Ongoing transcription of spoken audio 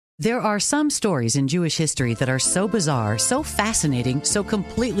There are some stories in Jewish history that are so bizarre, so fascinating, so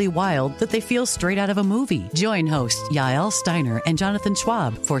completely wild that they feel straight out of a movie. Join hosts Yael Steiner and Jonathan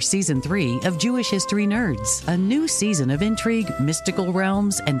Schwab for Season 3 of Jewish History Nerds, a new season of intrigue, mystical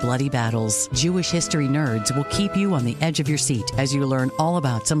realms, and bloody battles. Jewish History Nerds will keep you on the edge of your seat as you learn all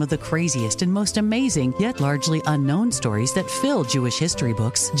about some of the craziest and most amazing, yet largely unknown stories that fill Jewish history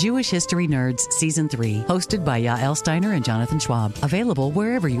books. Jewish History Nerds Season 3, hosted by Yael Steiner and Jonathan Schwab. Available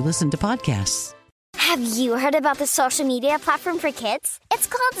wherever you listen to podcasts. Have you heard about the social media platform for kids? It's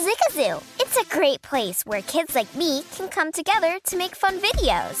called Zigazoo. It's a great place where kids like me can come together to make fun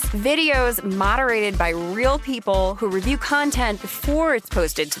videos. Videos moderated by real people who review content before it's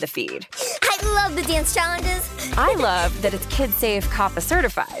posted to the feed. I love the dance challenges. I love that it's kid-safe, COPPA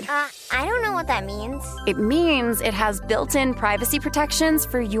certified. I don't know what that means. It means it has built-in privacy protections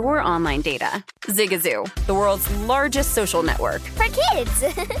for your online data. Zigazoo, the world's largest social network. For kids.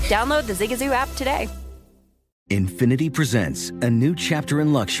 Download the Zigazoo app today. Infinity presents a new chapter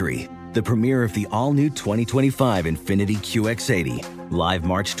in luxury, the premiere of the all-new 2025 Infinity QX80, live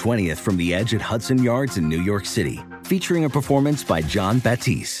March 20th from the Edge at Hudson Yards in New York City, featuring a performance by John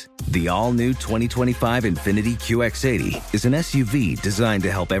Batiste. The all-new 2025 Infinity QX80 is an SUV designed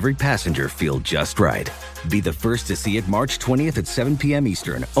to help every passenger feel just right. Be the first to see it March 20th at 7 p.m.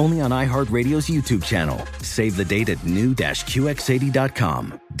 Eastern, only on iHeartRadio's YouTube channel. Save the date at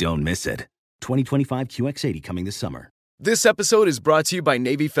new-QX80.com. Don't miss it. 2025 QX80 coming this summer. This episode is brought to you by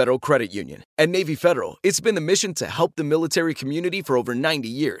Navy Federal Credit Union. At Navy Federal, it's been the mission to help the military community for over 90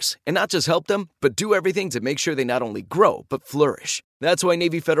 years. And not just help them, but do everything to make sure they not only grow, but flourish. That's why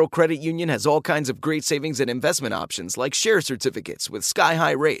Navy Federal Credit Union has all kinds of great savings and investment options like share certificates with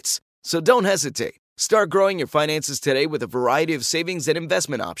sky-high rates. So don't hesitate. Start growing your finances today with a variety of savings and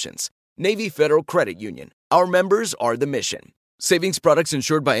investment options. Navy Federal Credit Union. Our members are the mission. Savings products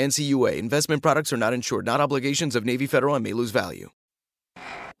insured by NCUA. Investment products are not insured, not obligations of Navy Federal and may lose value.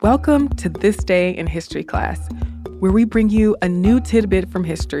 Welcome to This Day in History class, where we bring you a new tidbit from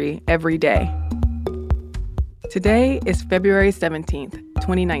history every day. Today is February 17th,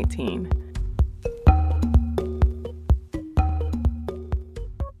 2019.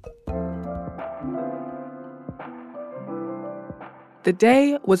 The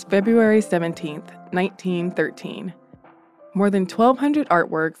day was February 17th, 1913. More than 1,200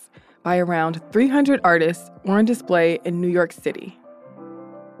 artworks by around 300 artists were on display in New York City.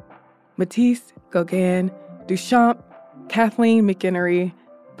 Matisse, Gauguin, Duchamp, Kathleen McInerney,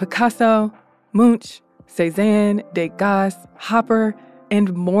 Picasso, Munch, Cézanne, Degas, Hopper,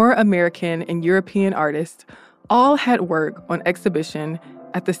 and more American and European artists all had work on exhibition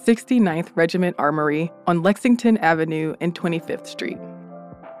at the 69th Regiment Armory on Lexington Avenue and 25th Street.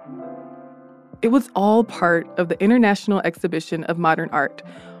 It was all part of the International Exhibition of Modern Art,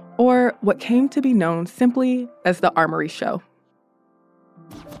 or what came to be known simply as the Armory Show.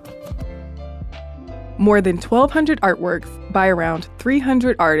 More than 1,200 artworks by around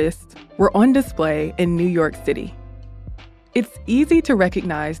 300 artists were on display in New York City. It's easy to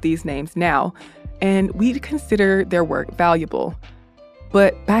recognize these names now, and we'd consider their work valuable.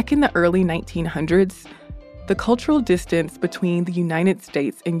 But back in the early 1900s, the cultural distance between the United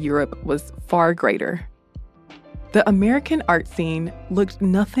States and Europe was far greater. The American art scene looked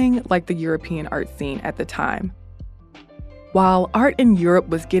nothing like the European art scene at the time. While art in Europe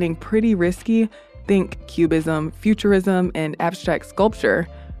was getting pretty risky, think Cubism, Futurism, and abstract sculpture,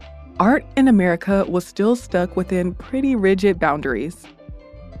 art in America was still stuck within pretty rigid boundaries.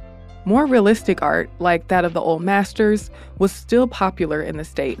 More realistic art, like that of the old masters, was still popular in the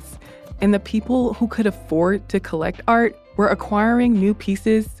States, and the people who could afford to collect art were acquiring new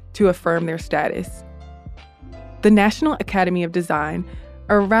pieces to affirm their status. The National Academy of Design,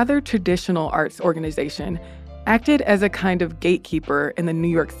 a rather traditional arts organization, acted as a kind of gatekeeper in the New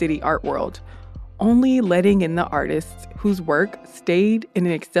York City art world, only letting in the artists whose work stayed in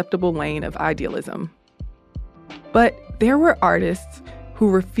an acceptable lane of idealism. But there were artists who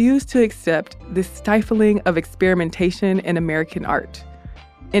refused to accept this stifling of experimentation in American art.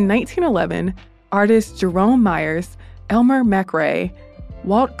 In 1911, artists Jerome Myers, Elmer McRae,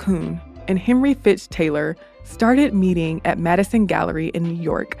 Walt Kuhn, and Henry Fitch Taylor started meeting at Madison Gallery in New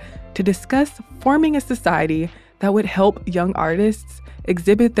York to discuss forming a society that would help young artists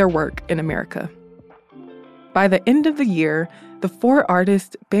exhibit their work in America. By the end of the year, the four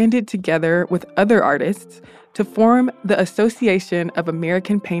artists banded together with other artists to form the Association of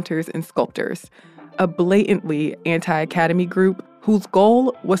American Painters and Sculptors, a blatantly anti-Academy group whose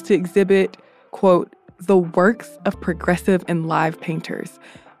goal was to exhibit, quote, the works of progressive and live painters,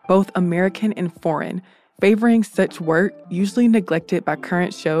 both American and foreign, favoring such work usually neglected by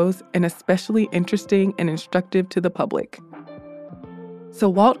current shows and especially interesting and instructive to the public. So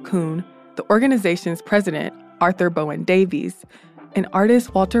Walt Kuhn, the organization's president, Arthur Bowen Davies, and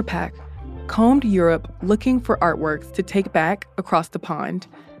artist Walter Pack combed Europe looking for artworks to take back across the pond.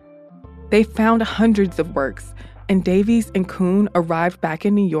 They found hundreds of works, and Davies and Kuhn arrived back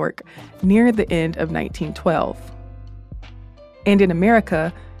in New York near the end of 1912. And in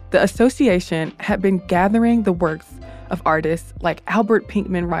America, the association had been gathering the works of artists like Albert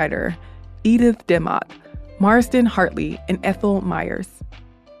Pinkman Ryder, Edith Dimmock, Marsden Hartley, and Ethel Myers.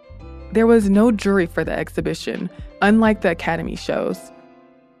 There was no jury for the exhibition, unlike the Academy shows.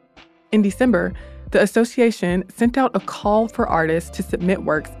 In December, the association sent out a call for artists to submit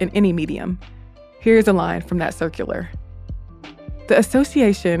works in any medium. Here's a line from that circular. The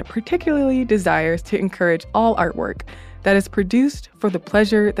association particularly desires to encourage all artwork that is produced for the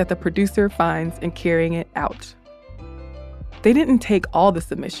pleasure that the producer finds in carrying it out. They didn't take all the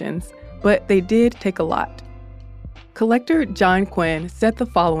submissions, but they did take a lot. Collector John Quinn said the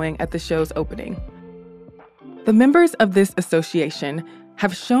following at the show's opening. The members of this association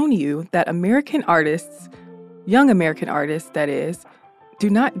have shown you that American artists, young American artists that is, do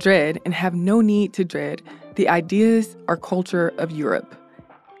not dread and have no need to dread the ideas or culture of Europe.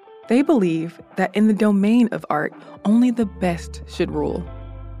 They believe that in the domain of art, only the best should rule.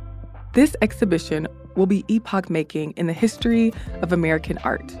 This exhibition will be epoch-making in the history of American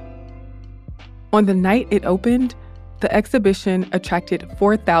art. On the night it opened, the exhibition attracted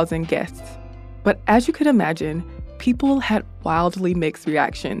 4,000 guests. But as you could imagine, people had wildly mixed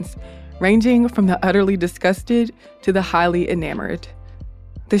reactions, ranging from the utterly disgusted to the highly enamored.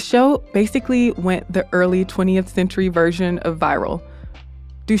 The show basically went the early 20th century version of viral.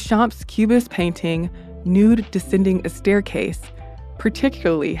 Duchamp's Cubist painting, Nude Descending a Staircase,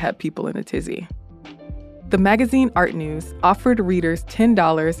 particularly had people in a tizzy. The magazine Art News offered readers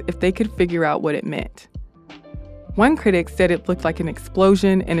 $10 if they could figure out what it meant. One critic said it looked like an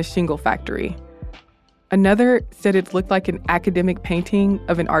explosion in a shingle factory. Another said it looked like an academic painting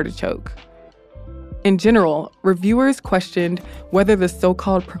of an artichoke. In general, reviewers questioned whether the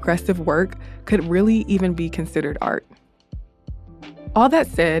so-called progressive work could really even be considered art. All that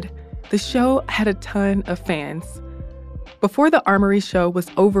said, the show had a ton of fans. Before the Armory show was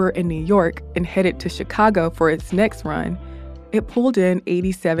over in New York and headed to Chicago for its next run, it pulled in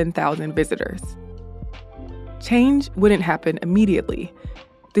 87,000 visitors. Change wouldn't happen immediately.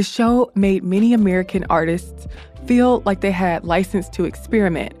 The show made many American artists feel like they had license to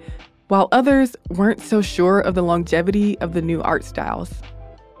experiment, while others weren't so sure of the longevity of the new art styles.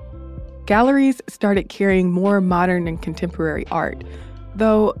 Galleries started carrying more modern and contemporary art,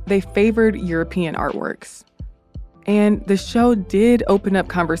 though they favored European artworks. And the show did open up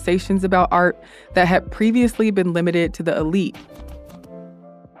conversations about art that had previously been limited to the elite.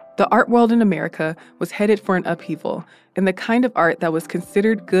 The art world in America was headed for an upheaval, and the kind of art that was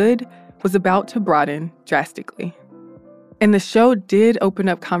considered good was about to broaden drastically. And the show did open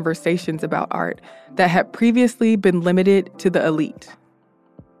up conversations about art that had previously been limited to the elite.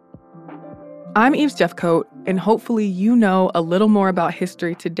 I'm Eve Jeffcoat, and hopefully you know a little more about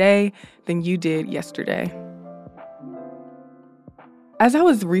history today than you did yesterday. As I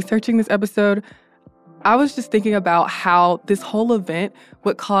was researching this episode, I was just thinking about how this whole event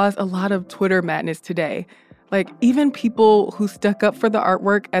would cause a lot of Twitter madness today. Like, even people who stuck up for the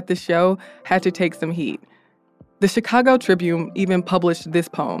artwork at the show had to take some heat. The Chicago Tribune even published this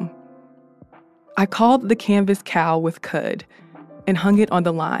poem. I called the canvas cow with cud and hung it on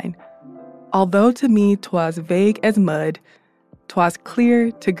the line. Although to me 'twas vague as mud, 'twas clear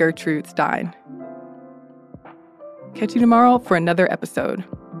to Gertrude Stein. Catch you tomorrow for another episode.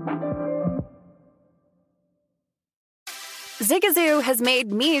 Zigazoo has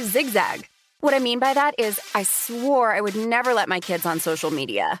made me zigzag. What I mean by that is I swore I would never let my kids on social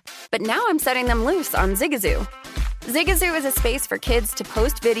media, but now I'm setting them loose on Zigazoo. Zigazoo is a space for kids to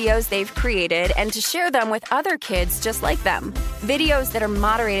post videos they've created and to share them with other kids just like them. Videos that are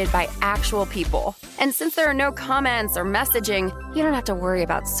moderated by actual people. And since there are no comments or messaging, you don't have to worry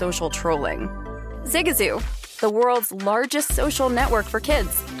about social trolling. Zigazoo, the world's largest social network for kids.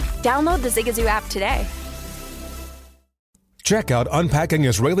 Download the Zigazoo app today. Check out Unpacking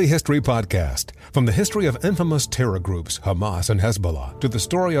Israeli History podcast. From the history of infamous terror groups Hamas and Hezbollah to the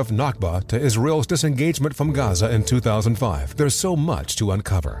story of Nakba to Israel's disengagement from Gaza in 2005, there's so much to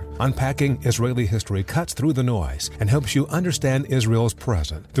uncover. Unpacking Israeli History cuts through the noise and helps you understand Israel's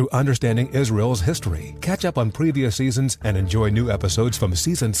present through understanding Israel's history. Catch up on previous seasons and enjoy new episodes from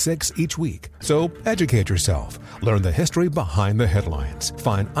Season 6 each week. So educate yourself. Learn the history behind the headlines.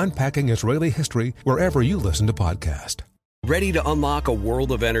 Find Unpacking Israeli History wherever you listen to podcasts. Ready to unlock a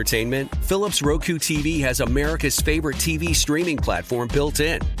world of entertainment? Philips Roku TV has America's favorite TV streaming platform built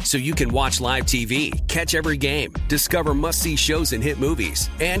in, so you can watch live TV, catch every game, discover must-see shows and hit movies,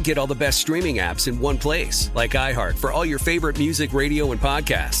 and get all the best streaming apps in one place, like iHeart for all your favorite music, radio, and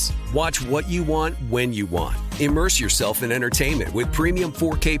podcasts. Watch what you want, when you want. Immerse yourself in entertainment with premium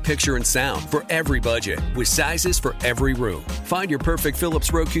 4K picture and sound for every budget, with sizes for every room. Find your perfect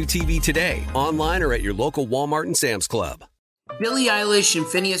Philips Roku TV today, online or at your local Walmart and Sam's Club. Billie Eilish and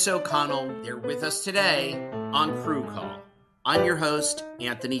Phineas O'Connell, they're with us today on Crew Call. I'm your host,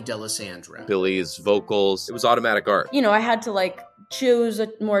 Anthony D'Alessandro. Billie's vocals, it was automatic art. You know, I had to choose a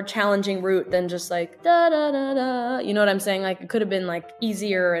more challenging route than just da da da da. You know what I'm saying? It could have been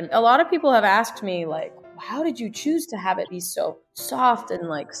easier. And a lot of people have asked me how did you choose to have it be so soft and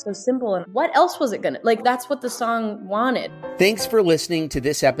so simple? And what else was it gonna that's what the song wanted. Thanks for listening to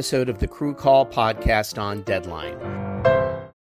this episode of the Crew Call podcast on Deadline.